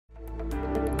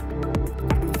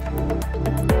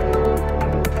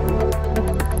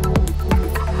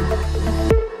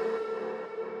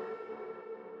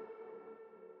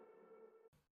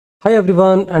Hi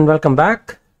everyone and welcome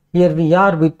back. Here we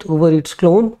are with UberEats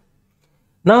clone.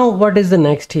 Now what is the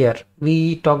next here?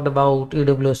 We talked about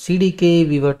aws-cdk.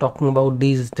 We were talking about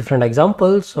these different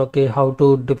examples. Okay, how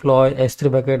to deploy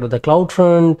S3 bucket with the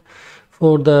CloudFront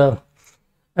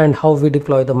and how we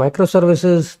deploy the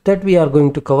microservices that we are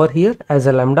going to cover here as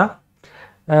a Lambda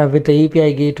with the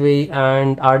API gateway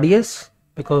and RDS,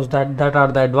 because that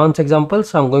are the advanced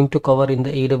examples I'm going to cover in the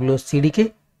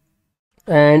aws-cdk.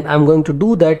 And I'm going to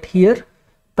do that here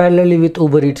parallelly with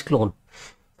UberEats clone.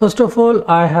 First of all,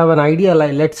 I have an idea,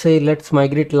 like let's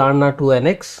migrate Lerna to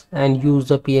Nx and use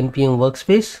the PNPM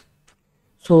workspace.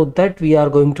 So that we are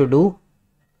going to do.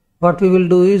 What we will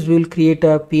do is we'll create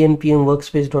a PNPM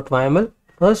workspace.yml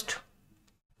first.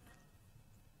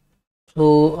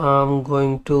 So I'm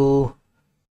going to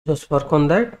just work on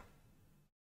that.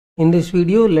 In this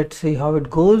video, let's see how it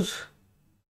goes.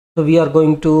 So we are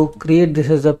going to create this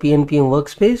as a PNPM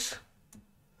workspace,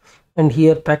 and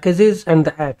here packages and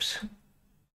the apps.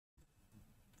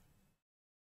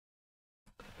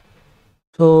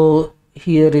 So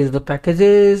here is the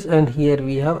packages and here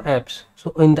we have apps.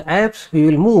 So in the apps we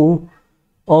will move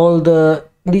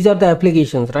these are the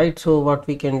applications, right? So what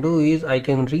we can do is I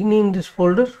can rename this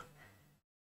folder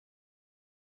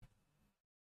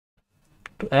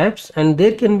to apps, and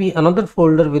there can be another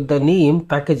folder with the name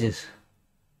packages.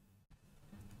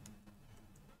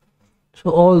 So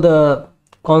all the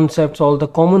concepts, all the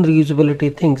common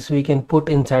reusability things we can put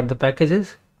inside the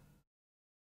packages.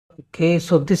 Okay,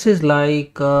 so this is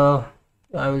like I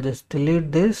will just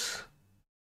delete this,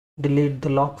 delete the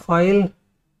log file,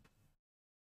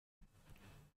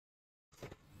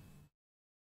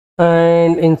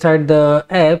 and inside the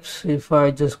apps, if I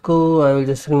just go, I will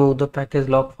just remove the package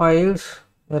log files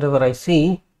wherever I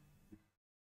see.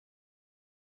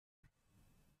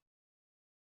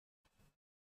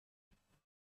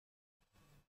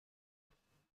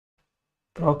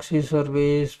 Proxy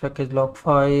service, package log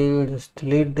file, just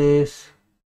delete this.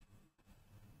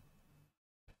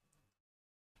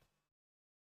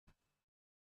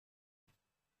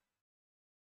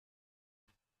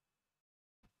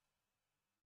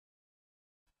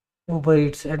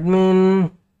 UberEats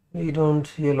admin, we don't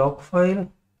see a log file,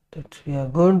 that we are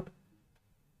good.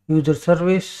 User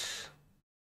service,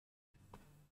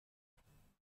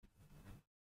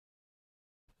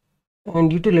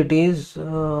 and utilities,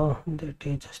 that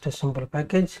is just a simple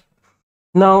package.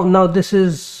 Now this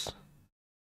is,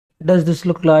 does this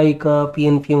look like a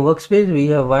PNPM workspace? We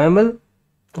have YML,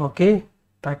 okay,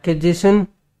 packagation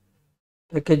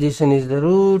is the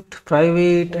root,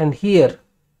 private, and here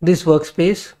this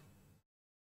workspace,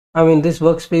 this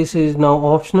workspace is now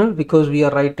optional because we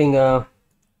are writing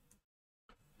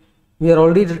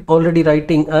already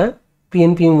writing a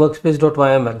PNPM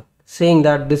workspace.yml saying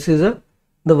that this is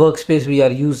the workspace we are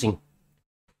using.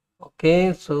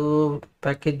 Okay, so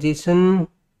packagation,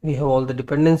 we have all the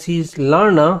dependencies.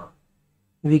 Lerna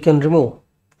we can remove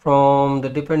from the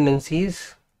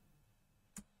dependencies.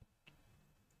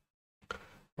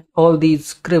 All these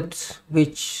scripts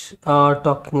which are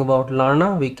talking about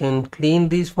Lerna, we can clean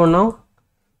these for now.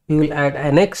 We will add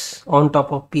Nx on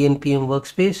top of PNPM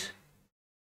workspace.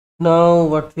 Now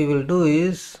what we will do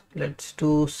is, let's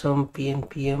do some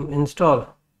PNPM install.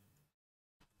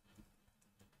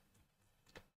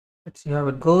 Let's see how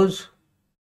it goes.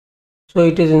 So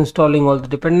it is installing all the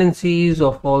dependencies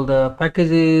of all the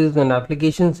packages and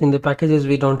applications. In the packages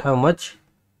we don't have much.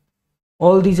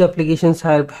 All these applications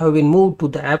have been moved to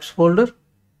the apps folder.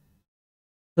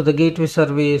 So the gateway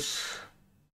service,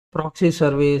 proxy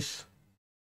service,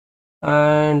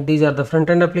 and these are the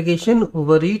front-end application.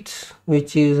 UberEats,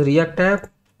 which is React app,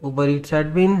 UberEats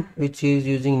admin, which is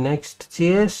using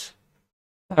Next.js,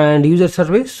 and user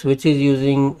service, which is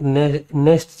using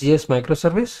Nest.js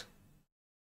microservice.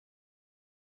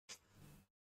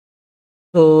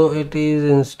 So it is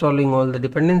installing all the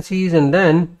dependencies, and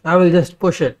then I will just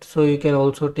push it, so you can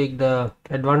also take the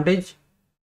advantage.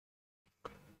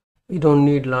 We don't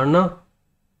need Lerna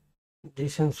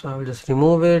JSON, so I will just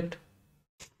remove it.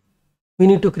 We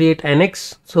need to create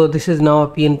Nx, so this is now a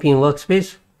PNPM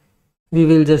workspace. We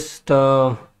will just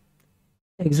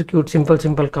execute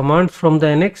simple commands from the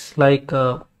Nx, like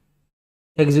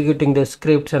executing the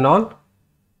scripts and all,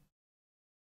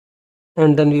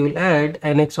 and then we will add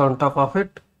Nx on top of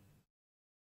it,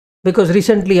 because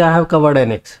recently I have covered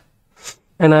Nx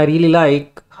and I really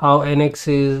like how Nx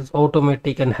is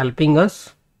automatic and helping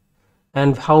us,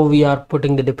 and how we are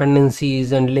putting the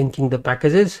dependencies and linking the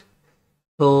packages.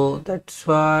 So that's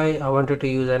why I wanted to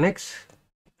use Nx.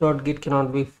 .git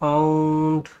cannot be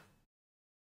found.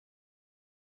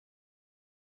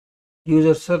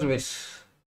 User service,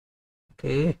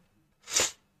 okay,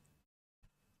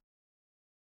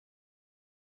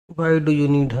 Why do you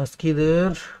need husky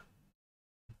there?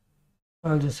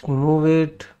 I'll just remove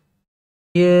it.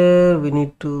 Here we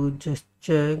need to just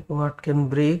check what can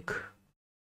break.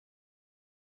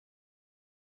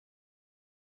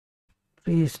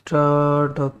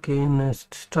 Restart. Okay,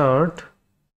 next start.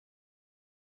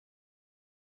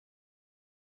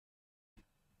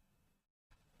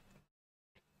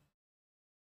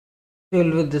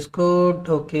 Fill with this code.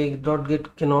 Okay,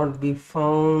 .git cannot be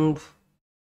found.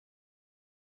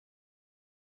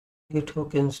 Git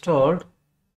hook installed.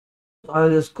 I'll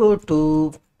just go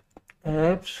to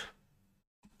apps,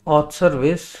 auth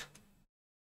service.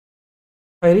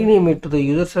 I rename it to the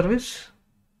user service.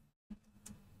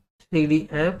 cd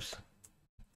apps.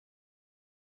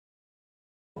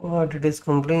 What it is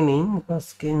complaining,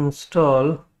 husky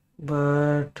install,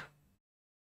 but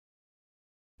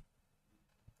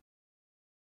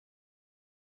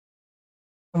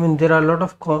I mean there are a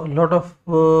lot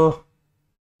of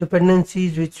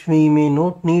dependencies which we may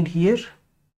not need here.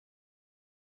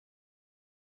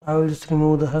 I will just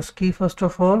remove the husky first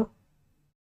of all.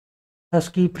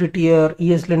 Husky prettier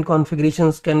ESLint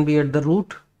configurations can be at the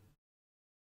root.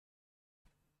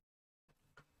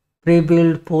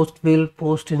 Pre-build, post-build,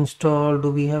 post-install.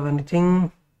 Do we have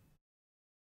anything?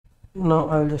 No,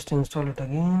 I'll just install it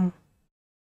again.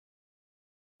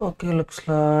 Okay, looks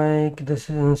like this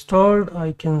is installed.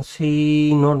 I can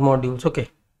see node modules. Okay,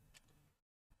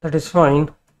 that is fine.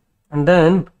 And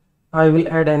then I will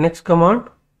add nx command.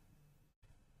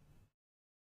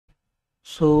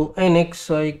 So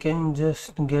nx, I can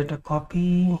just get a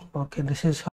copy. Okay, this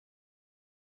is how.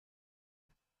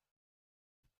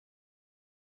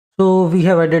 So we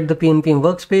have added the PNPM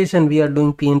workspace and we are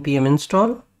doing PNPM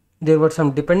install. There were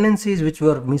some dependencies which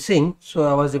were missing, so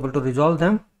I was able to resolve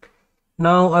them.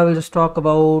 Now I will just talk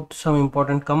about some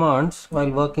important commands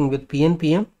while working with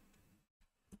PNPM.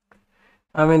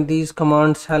 I mean, these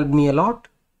commands help me a lot.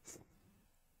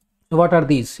 So what are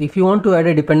these? If you want to add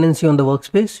a dependency on the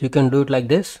workspace, you can do it like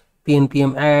this.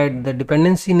 PNPM add the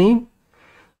dependency name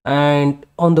and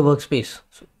on the workspace,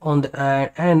 so on the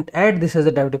and add this as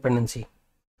a dev dependency.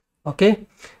 Okay,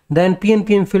 then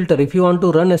PNPM filter. If you want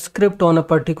to run a script on a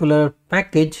particular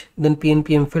package, then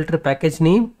PNPM filter package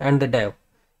name and the dev.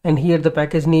 And here the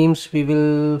package names, we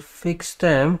will fix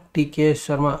them. TK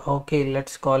Sharma. Okay,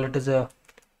 let's call it as a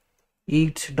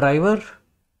Eats driver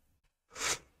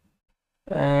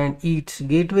and Eats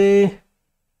gateway.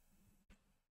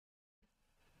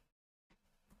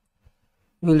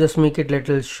 We'll just make it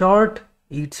little short.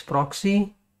 Eats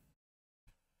proxy.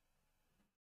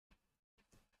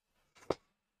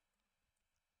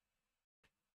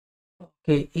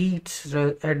 Okay, Eats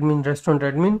admin, restaurant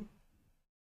admin,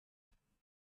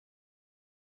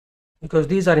 because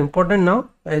these are important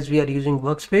now as we are using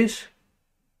workspace.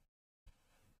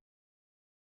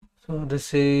 So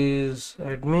this is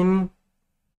admin.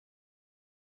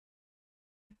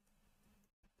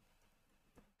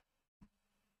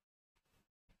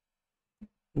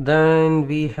 Then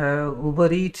we have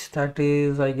UberEats, that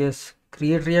is, I guess,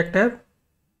 create React app.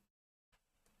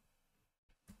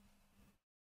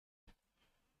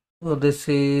 So this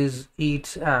is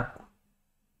Eats app,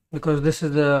 because this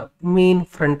is the main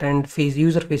front end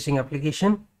user facing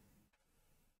application.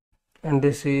 And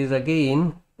this is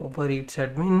again UberEats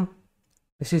admin.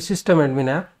 This is system admin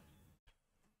app.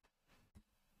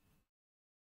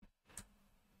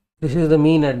 This is the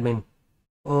main admin.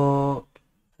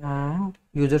 And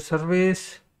user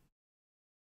service.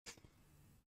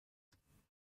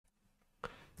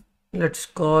 Let's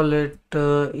call it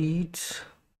Eats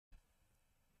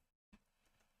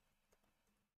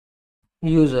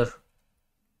user.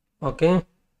 Okay,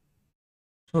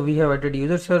 so we have added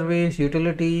user service,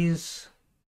 utilities.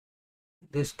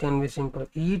 This can be simple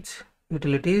Eats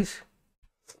utilities,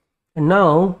 and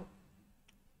now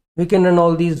we can run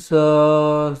all these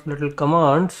little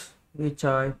commands which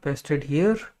I pasted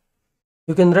here.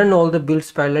 You can run all the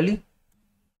builds parallelly.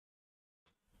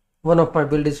 One of my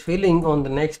build is failing on the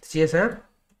next JS app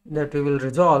that we will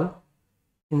resolve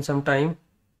in some time.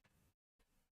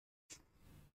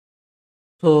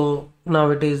 So now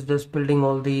it is just building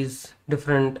all these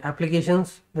different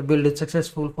applications. The build is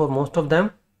successful for most of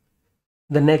them.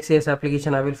 The next JS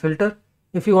application I will filter.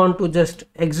 If you want to just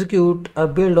execute a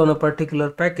build on a particular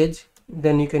package,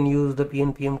 then you can use the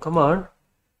PNPM command.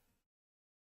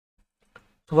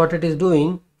 So what it is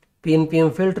doing,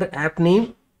 PNPM filter app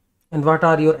name. And what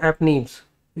are your app names?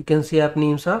 You can see app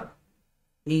names are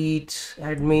Eats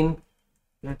admin,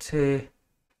 let's say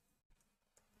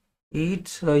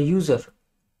Eats user,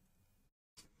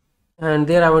 and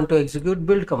there I want to execute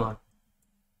build command.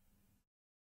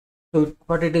 So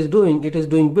what it is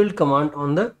doing build command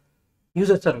on the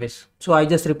user service. So I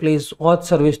just replace auth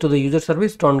service to the user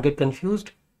service, don't get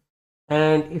confused.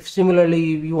 And if similarly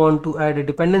you want to add a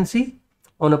dependency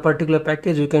on a particular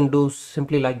package, you can do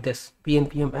simply like this: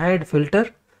 PNPM add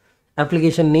filter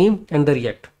application name and the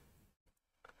React.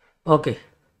 Okay,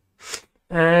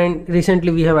 and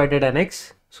recently we have added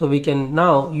Nx, so we can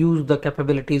now use the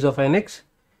capabilities of Nx.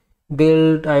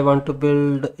 Build, I want to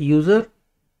build user,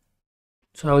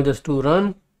 so I will just do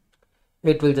run.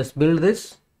 It will just build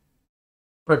this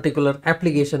particular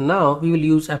application. Now we will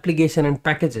use application and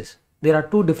packages. There are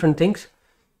two different things.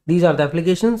 These are the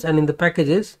applications, and in the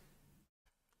packages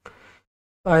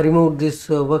I removed this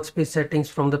workspace settings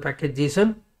from the package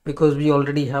JSON because we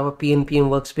already have a PNPM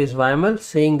workspace YML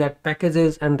saying that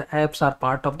packages and the apps are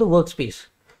part of the workspace.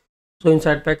 So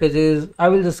inside packages I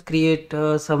will just create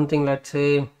something, let's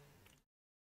say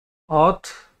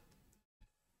auth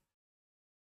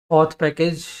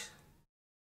package,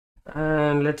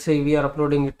 and let's say we are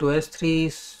uploading it to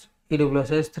S3, AWS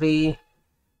S3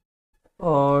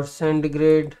 or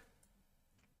SendGrid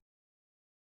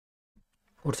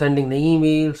for sending the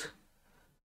emails.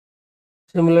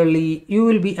 Similarly, you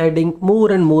will be adding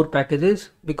more and more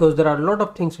packages because there are a lot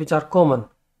of things which are common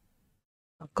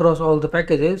across all the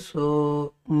packages.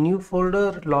 So new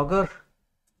folder, logger,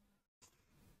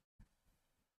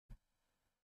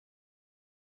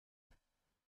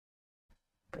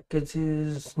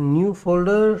 packages, new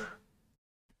folder,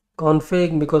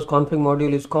 config, because config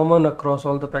module is common across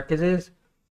all the packages.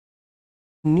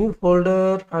 New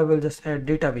folder, I will just add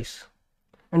database,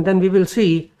 and then we will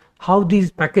see how these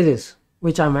packages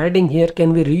which I'm adding here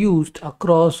can be reused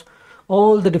across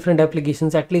all the different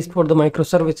applications, at least for the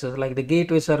microservices like the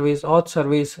gateway service, auth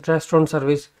service, restaurant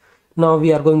service. Now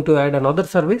we are going to add another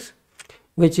service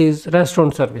which is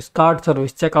restaurant service, card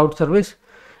service, checkout service,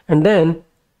 and then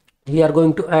we are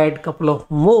going to add a couple of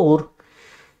more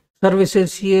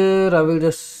services here. I will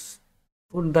just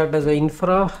put that as an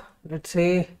infra, let's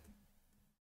say.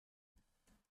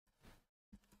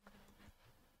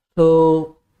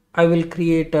 So I will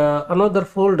create another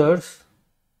folders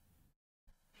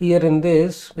here in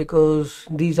this because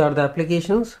these are the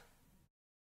applications,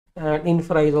 and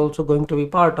infra is also going to be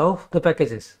part of the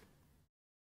packages.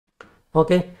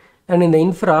 Okay, and in the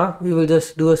infra we will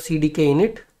just do a CDK in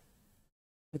it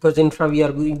because infra we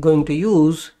are going to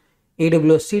use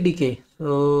AWS CDK.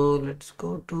 So let's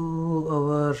go to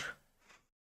our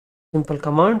simple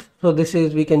command. So this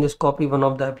is, we can just copy one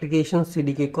of the applications,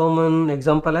 CDK common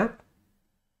example app,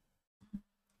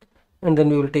 and then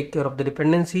we will take care of the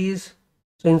dependencies.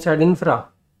 So inside infra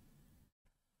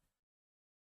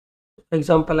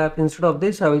example app, instead of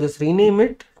this I will just rename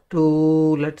it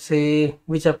to, let's say,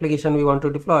 which application we want to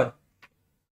deploy,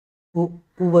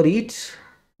 UberEats,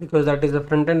 because that is the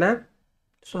front end app.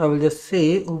 So I will just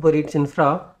say UberEats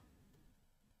infra.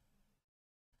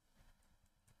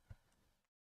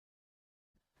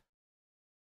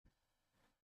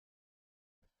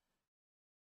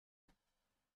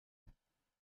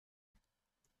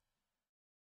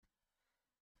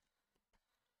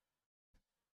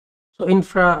 So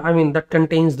infra, I mean, that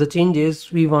contains the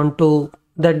changes we want to,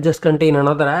 that just contain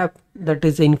another app, that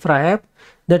is infra app,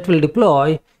 that will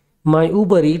deploy my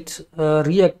UberEats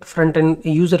React front-end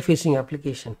user-facing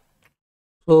application.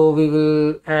 So we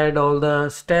will add all the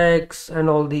stacks and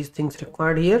all these things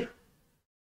required here.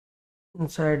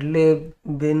 Inside lib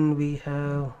bin we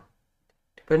have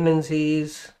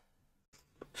dependencies.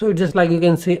 So just like you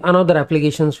can see, another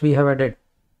applications we have added.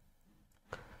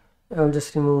 I'll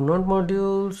just remove node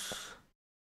modules,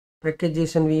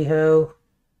 packages, and we have.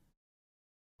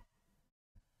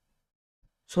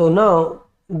 So now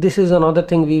this is another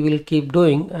thing we will keep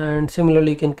doing, and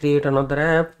similarly you can create another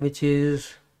app which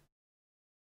is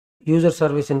user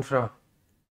service infra.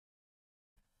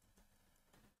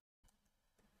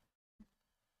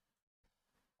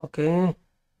 Okay,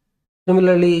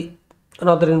 similarly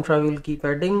another infra we will keep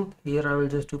adding. Here I will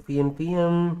just do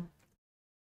PNPM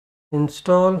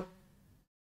install.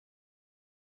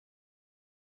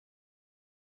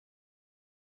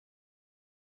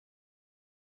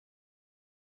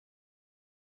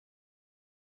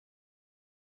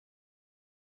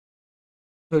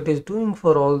 So it is doing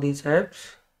for all these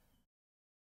apps.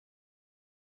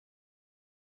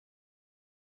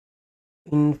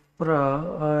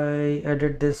 Infra, I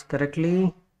added this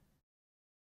correctly.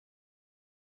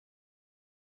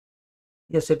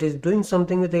 Yes, it is doing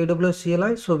something with AWS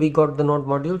CLI, so we got the node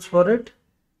modules for it.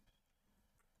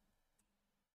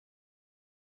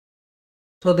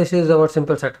 So this is our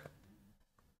simple setup.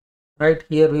 Right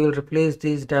here we will replace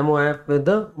this demo app with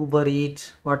the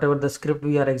UberEats, whatever the script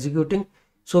we are executing.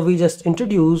 So we just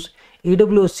introduce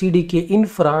aws-cdk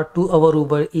infra to our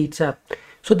UberEats app.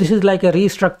 So this is like a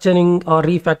restructuring or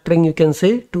refactoring, you can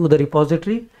say, to the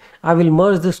repository. I will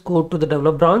merge this code to the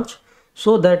develop branch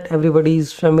so that everybody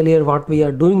is familiar what we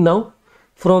are doing now.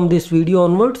 From this video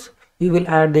onwards, we will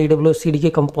add the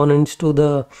aws-cdk components to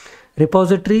the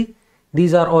repository.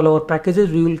 These are all our packages.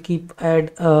 We will keep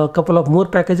add a couple of more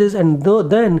packages, and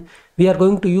then we are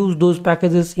going to use those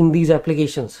packages in these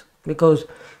applications, because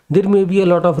there may be a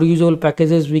lot of reusable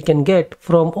packages we can get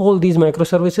from all these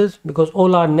microservices, because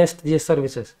all are Nest.js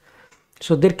services.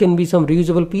 So there can be some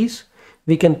reusable piece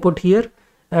we can put here.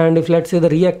 And if let's say the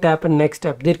React app and Next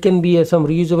app, there can be some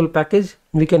reusable package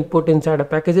we can put inside a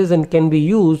packages and can be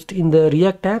used in the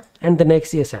React app and the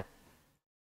Next.js app.